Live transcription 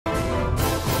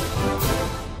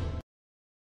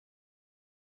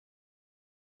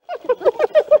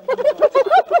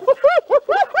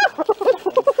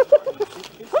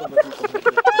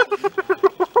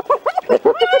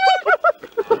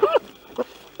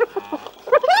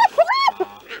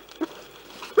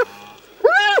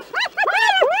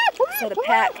So the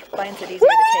pack finds it easier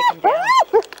to take them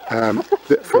down.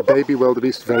 For baby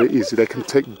wildebeest, very easy. They can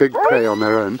take big prey on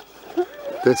their own.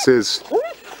 This is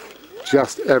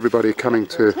just everybody coming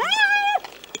to,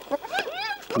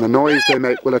 and the noise they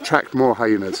make will attract more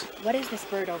hyenas. What is this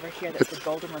bird over here that's the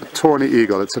golden one? Tawny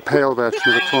eagle. It's a pale version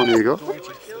of a tawny eagle.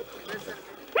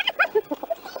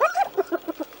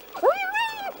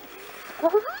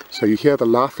 So you hear the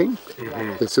laughing.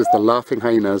 This is the laughing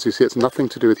hyena. As you see, it's nothing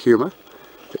to do with humour.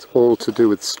 It's all to do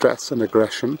with stress and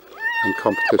aggression and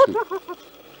competition.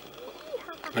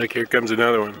 Like, here comes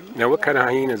another one. Now, what kind of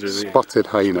hyenas are these? Spotted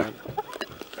hyena.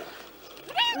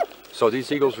 So these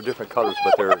eagles are different colors,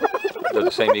 but they're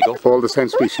the same eagle? All the same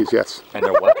species, yes. And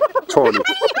they're what? Tawny.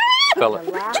 Spell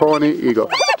it. Tawny eagle.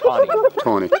 Tawny.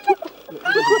 Tawny.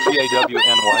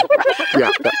 T-A-W-N-Y?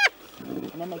 Yeah.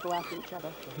 And then they go after each other.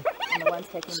 And the one's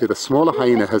taking See, the smaller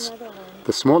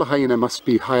hyena must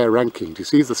be higher ranking. Do you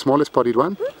see he's the smallest bodied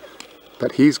one?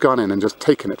 But he's gone in and just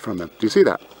taken it from them. Do you see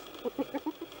that?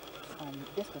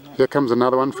 Here comes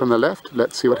another one from the left.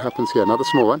 Let's see what happens here. Another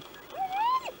small one.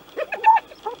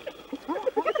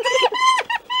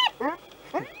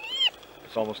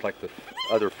 It's almost like the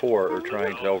other four are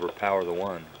trying to overpower the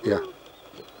one. Yeah.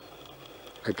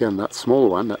 Again, that small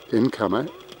one, that incomer,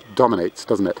 dominates,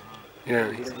 doesn't it?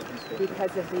 Yeah.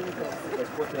 because of the eagles.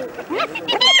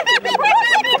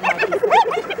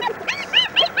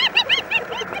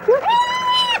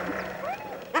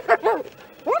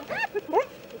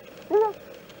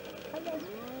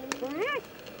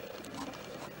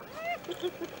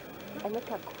 And look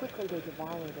how quickly they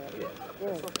devoured it.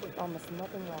 There's almost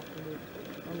nothing left.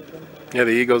 Yeah,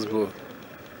 the eagles will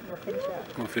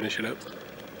finish it up.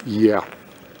 Yeah.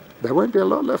 There won't be a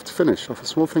lot left to finish off a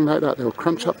small thing like that. They'll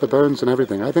crunch up the bones and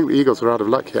everything. I think the eagles are out of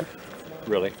luck here.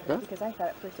 Really? Yeah? Because I thought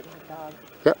at first it was a dog.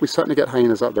 Yeah, we certainly get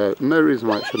hyenas up there. No reason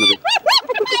why it shouldn't have been.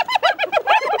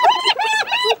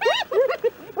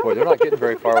 Boy, they're not getting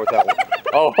very far with that one.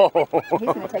 Oh! He's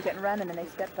going to take it and run, and then they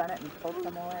stepped on it and pulled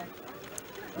some away.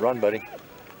 Run, buddy.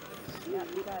 Yeah,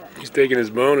 you got it. He's taking his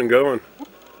bone and going.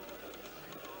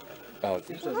 Oh,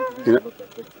 You know,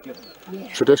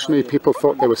 traditionally people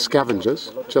thought they were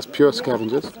scavengers, just pure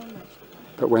scavengers.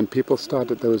 But when people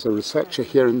started, there was a researcher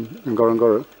here in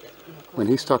Ngorongoro, when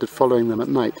he started following them at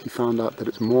night, he found out that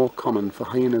it's more common for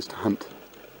hyenas to hunt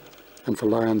and for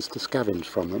lions to scavenge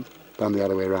from them than the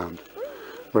other way around.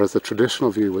 Whereas the traditional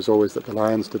view was always that the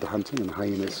lions did the hunting and the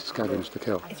hyenas scavenged the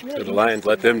kill. So the lions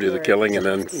let them do the killing and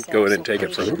then go in and take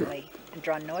it from them. And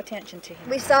draw no attention to him.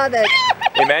 We saw the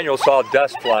Emmanuel saw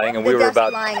dust flying, and we were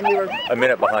about a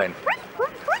minute behind.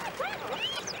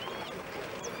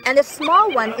 And the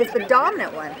small one is the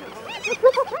dominant one.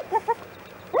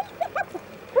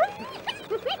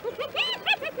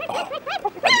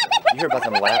 You hear about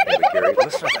them laughing, but Gary,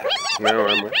 listen to that. No,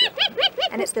 I'm with you.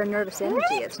 And it's their nervous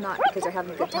energy. It's not because they're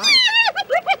having a good time.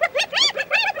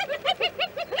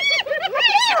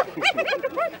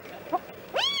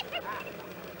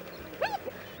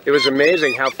 It was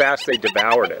amazing how fast they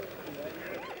devoured it.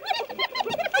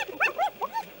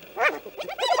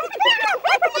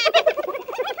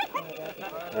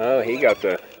 Oh, he got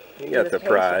the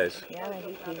prize. Yeah,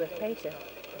 he was patient.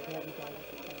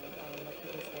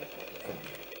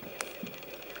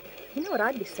 You know what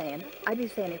I'd be saying? I'd be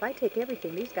saying if I take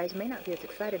everything, these guys may not be as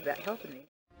excited about helping me.